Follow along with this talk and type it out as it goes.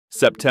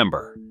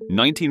September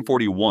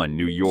 1941,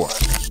 New York.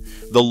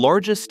 The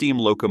largest steam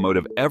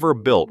locomotive ever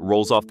built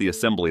rolls off the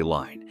assembly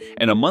line,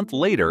 and a month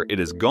later it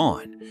is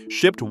gone,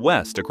 shipped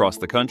west across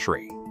the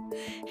country.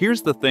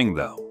 Here's the thing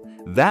though,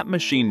 that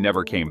machine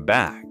never came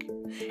back.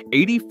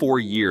 84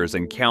 years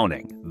and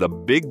counting, the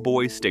big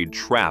boy stayed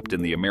trapped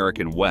in the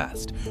American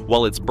West,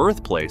 while its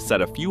birthplace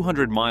sat a few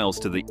hundred miles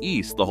to the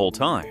east the whole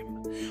time.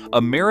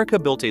 America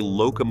built a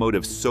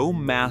locomotive so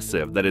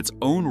massive that its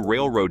own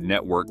railroad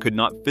network could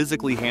not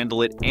physically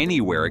handle it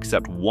anywhere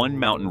except one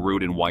mountain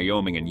route in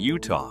Wyoming and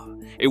Utah.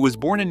 It was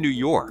born in New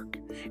York.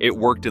 It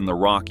worked in the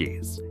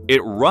Rockies.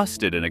 It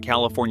rusted in a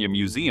California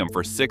museum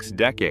for 6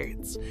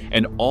 decades.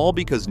 And all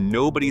because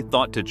nobody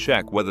thought to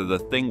check whether the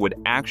thing would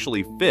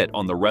actually fit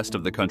on the rest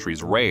of the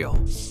country's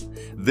rails.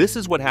 This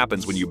is what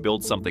happens when you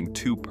build something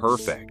too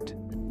perfect.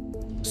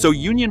 So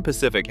Union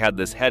Pacific had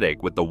this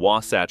headache with the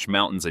Wasatch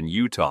Mountains in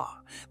Utah.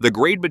 The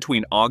grade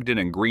between Ogden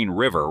and Green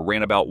River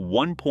ran about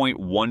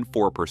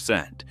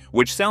 1.14%,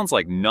 which sounds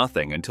like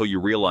nothing until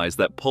you realize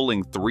that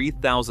pulling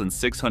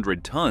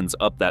 3,600 tons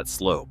up that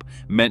slope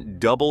meant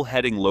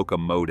double-heading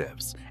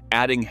locomotives,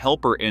 adding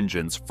helper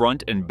engines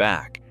front and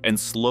back, and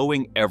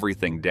slowing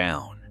everything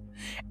down.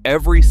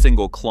 Every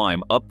single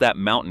climb up that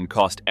mountain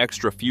cost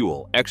extra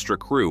fuel, extra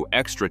crew,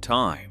 extra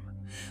time.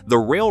 The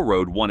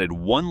railroad wanted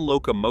one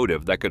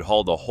locomotive that could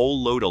haul the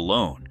whole load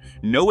alone,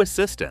 no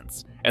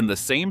assistance, and the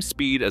same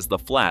speed as the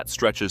flat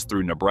stretches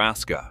through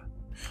Nebraska.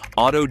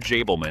 Otto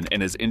Jabelman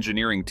and his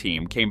engineering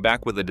team came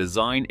back with a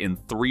design in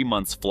 3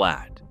 months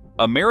flat.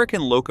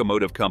 American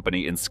Locomotive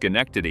Company in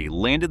Schenectady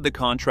landed the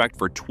contract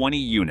for 20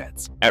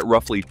 units at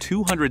roughly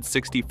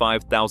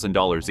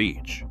 $265,000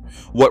 each.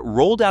 What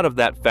rolled out of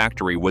that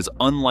factory was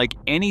unlike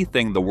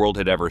anything the world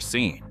had ever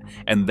seen,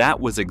 and that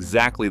was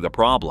exactly the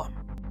problem.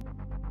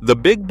 The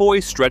big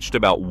boy stretched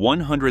about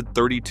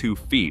 132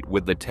 feet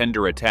with the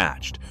tender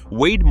attached,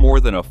 weighed more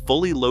than a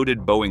fully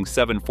loaded Boeing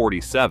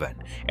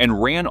 747, and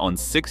ran on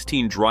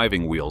 16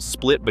 driving wheels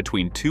split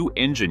between 2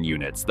 engine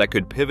units that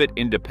could pivot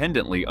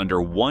independently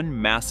under one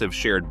massive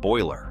shared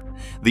boiler.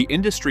 The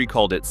industry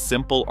called it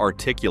simple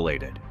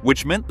articulated,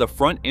 which meant the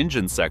front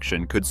engine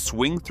section could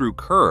swing through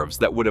curves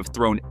that would have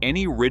thrown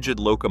any rigid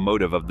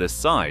locomotive of this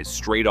size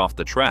straight off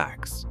the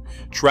tracks.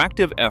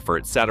 Tractive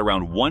effort sat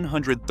around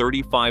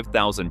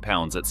 135,000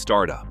 pounds at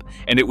startup,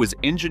 and it was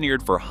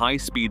engineered for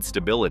high-speed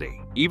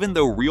stability, even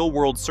though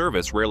real-world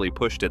service rarely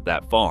pushed it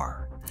that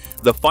far.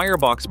 The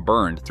firebox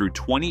burned through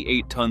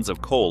 28 tons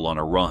of coal on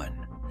a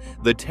run.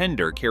 The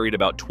tender carried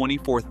about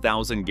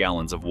 24,000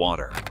 gallons of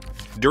water.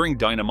 During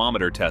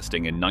dynamometer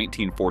testing in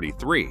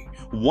 1943,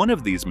 one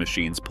of these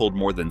machines pulled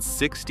more than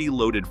 60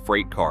 loaded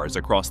freight cars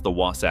across the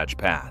Wasatch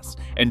Pass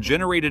and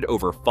generated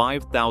over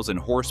 5,000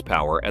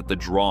 horsepower at the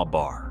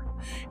drawbar.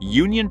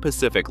 Union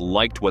Pacific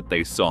liked what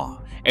they saw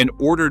and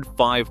ordered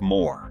 5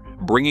 more,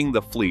 bringing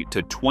the fleet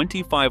to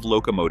 25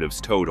 locomotives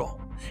total.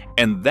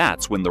 And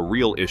that's when the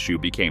real issue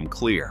became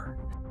clear.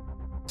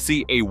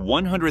 See, a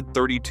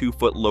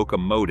 132-foot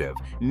locomotive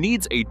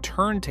needs a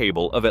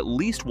turntable of at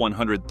least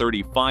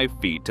 135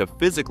 feet to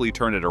physically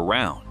turn it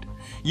around.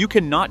 You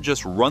cannot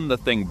just run the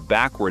thing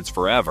backwards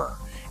forever.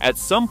 At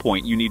some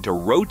point, you need to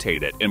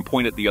rotate it and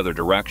point it the other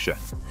direction.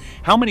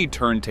 How many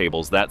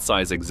turntables that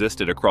size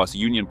existed across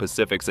Union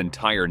Pacific's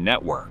entire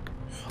network?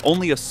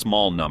 Only a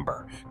small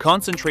number,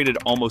 concentrated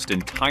almost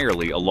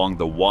entirely along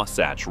the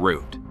Wasatch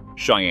route.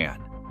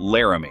 Cheyenne,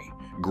 Laramie,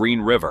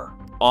 Green River,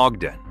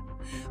 Ogden.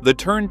 The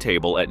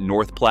turntable at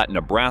North Platte,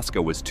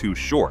 Nebraska was too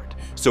short,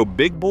 so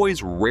big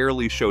boys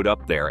rarely showed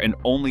up there and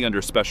only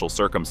under special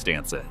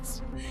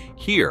circumstances.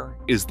 Here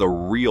is the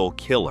real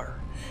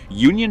killer.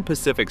 Union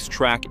Pacific's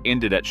track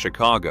ended at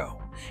Chicago.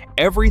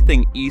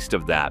 Everything east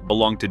of that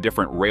belonged to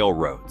different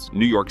railroads,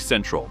 New York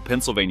Central,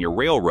 Pennsylvania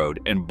Railroad,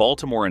 and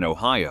Baltimore and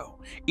Ohio,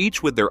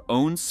 each with their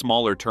own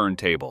smaller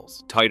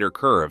turntables, tighter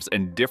curves,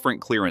 and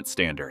different clearance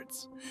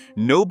standards.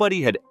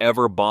 Nobody had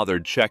ever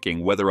bothered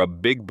checking whether a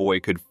big boy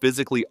could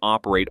physically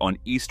operate on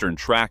eastern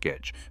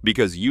trackage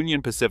because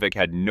Union Pacific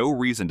had no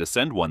reason to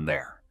send one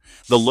there.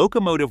 The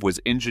locomotive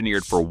was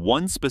engineered for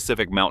one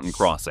specific mountain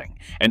crossing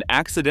and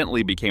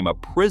accidentally became a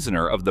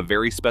prisoner of the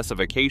very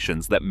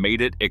specifications that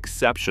made it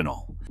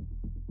exceptional.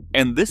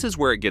 And this is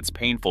where it gets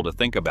painful to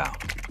think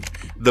about.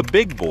 The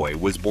big boy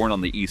was born on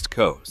the East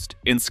Coast,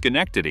 in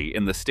Schenectady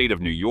in the state of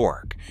New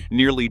York,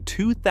 nearly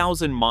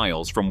 2,000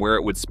 miles from where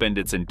it would spend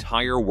its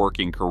entire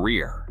working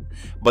career.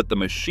 But the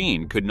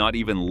machine could not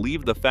even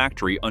leave the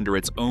factory under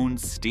its own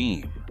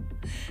steam.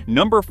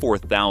 Number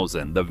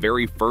 4000, the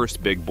very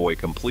first big boy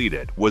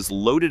completed, was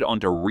loaded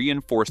onto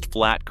reinforced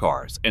flat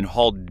cars and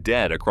hauled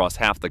dead across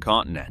half the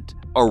continent,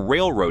 a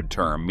railroad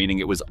term meaning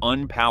it was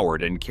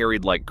unpowered and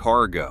carried like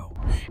cargo.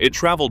 It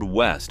traveled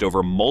west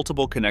over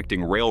multiple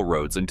connecting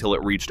railroads until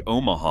it reached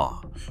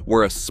Omaha,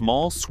 where a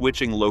small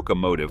switching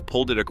locomotive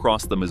pulled it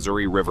across the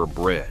Missouri River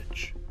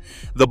Bridge.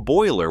 The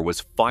boiler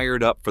was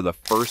fired up for the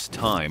first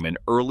time in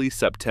early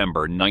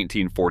September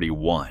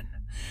 1941.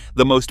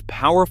 The most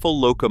powerful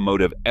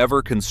locomotive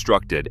ever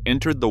constructed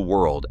entered the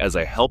world as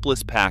a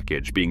helpless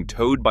package being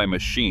towed by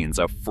machines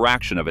a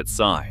fraction of its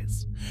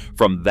size.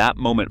 From that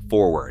moment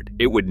forward,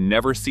 it would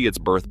never see its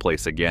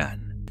birthplace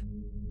again.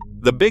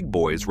 The big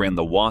boys ran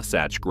the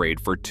Wasatch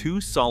grade for 2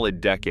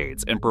 solid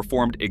decades and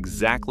performed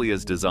exactly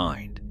as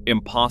designed.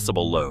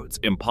 Impossible loads,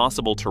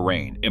 impossible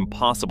terrain,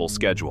 impossible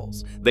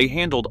schedules. They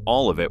handled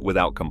all of it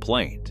without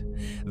complaint.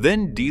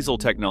 Then diesel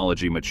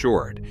technology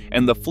matured,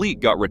 and the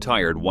fleet got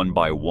retired one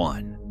by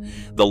one.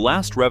 The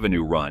last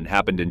revenue run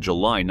happened in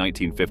July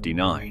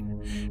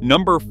 1959.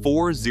 Number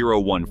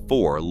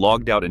 4014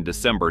 logged out in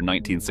December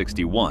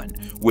 1961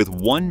 with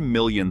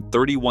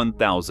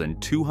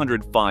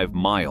 1,031,205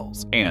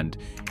 miles, and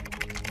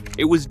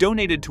it was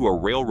donated to a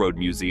railroad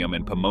museum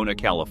in Pomona,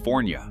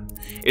 California.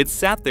 It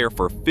sat there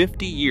for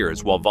 50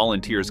 years while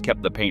volunteers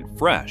kept the paint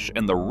fresh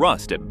and the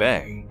rust at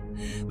bay.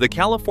 The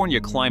California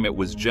climate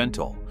was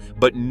gentle,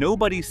 but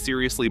nobody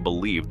seriously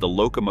believed the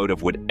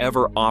locomotive would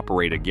ever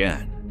operate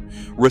again.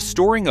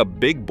 Restoring a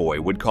big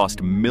boy would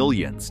cost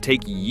millions,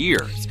 take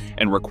years,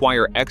 and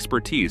require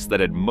expertise that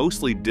had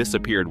mostly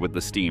disappeared with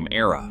the steam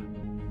era.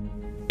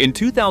 In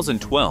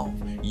 2012,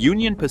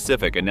 Union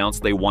Pacific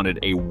announced they wanted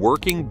a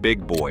working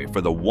big boy for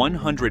the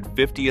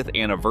 150th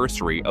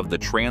anniversary of the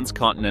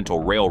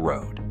Transcontinental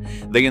Railroad.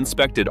 They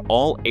inspected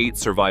all 8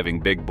 surviving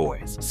big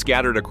boys,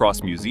 scattered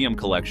across museum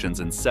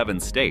collections in 7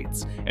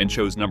 states, and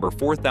chose number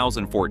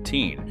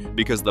 4014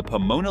 because the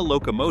Pomona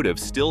locomotive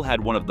still had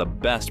one of the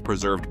best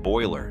preserved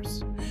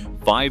boilers.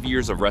 5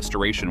 years of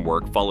restoration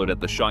work followed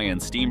at the Cheyenne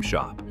Steam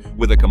Shop,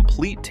 with a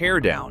complete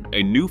teardown,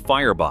 a new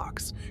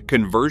firebox,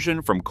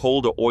 conversion from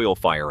coal to oil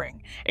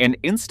firing, and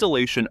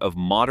installation of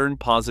modern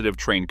positive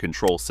train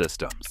control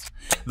systems.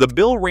 The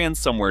bill ran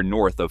somewhere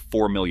north of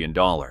 $4 million.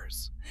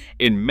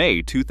 In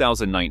May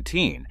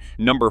 2019,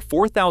 number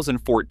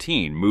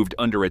 4014 moved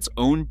under its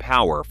own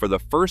power for the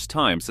first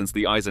time since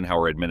the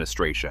Eisenhower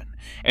administration,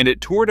 and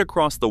it toured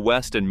across the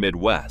West and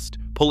Midwest,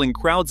 pulling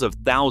crowds of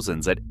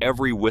thousands at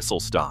every whistle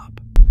stop.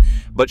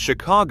 But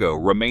Chicago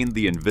remained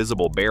the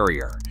invisible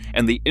barrier,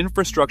 and the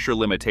infrastructure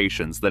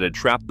limitations that had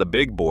trapped the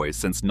big boys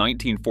since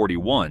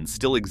 1941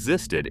 still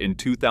existed in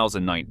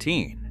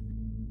 2019.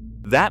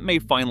 That may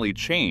finally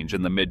change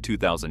in the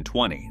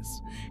mid-2020s.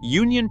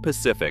 Union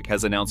Pacific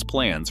has announced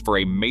plans for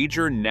a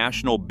major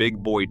national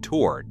big boy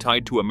tour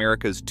tied to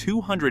America's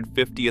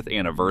 250th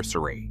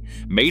anniversary,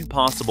 made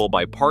possible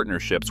by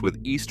partnerships with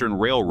Eastern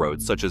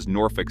railroads such as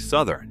Norfolk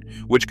Southern,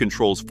 which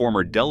controls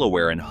former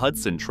Delaware and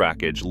Hudson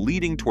trackage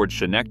leading toward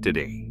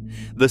Schenectady.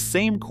 The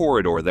same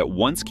corridor that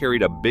once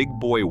carried a big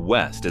boy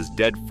west as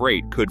dead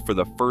freight could for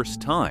the first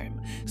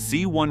time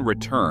see one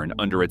return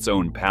under its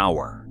own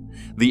power.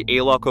 The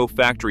Aloco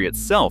factory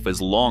itself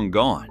is long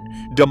gone,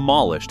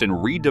 demolished and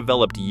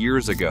redeveloped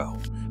years ago,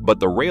 but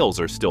the rails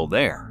are still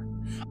there.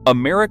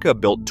 America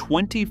built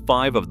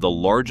 25 of the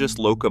largest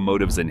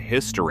locomotives in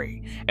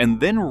history and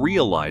then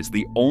realized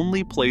the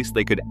only place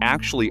they could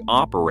actually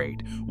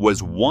operate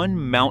was one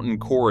mountain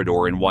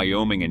corridor in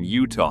Wyoming and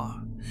Utah.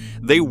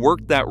 They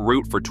worked that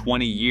route for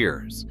 20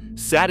 years,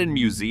 sat in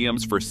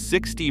museums for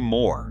 60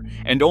 more,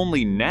 and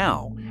only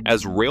now,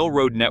 as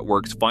railroad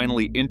networks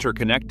finally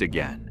interconnect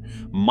again,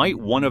 might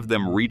one of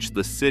them reach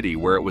the city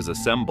where it was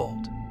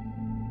assembled.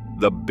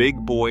 The big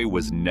boy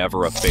was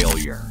never a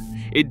failure.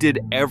 It did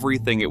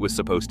everything it was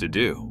supposed to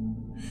do.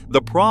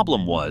 The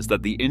problem was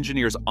that the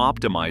engineers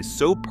optimized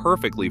so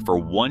perfectly for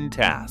one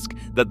task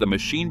that the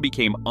machine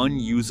became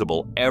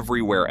unusable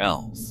everywhere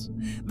else.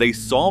 They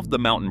solved the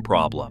mountain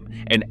problem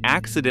and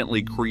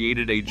accidentally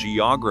created a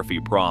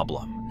geography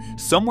problem.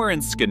 Somewhere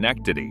in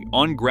Schenectady,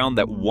 on ground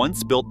that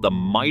once built the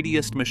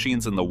mightiest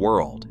machines in the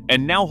world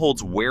and now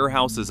holds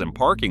warehouses and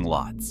parking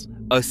lots,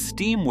 a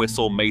steam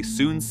whistle may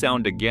soon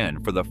sound again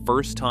for the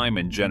first time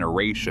in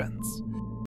generations.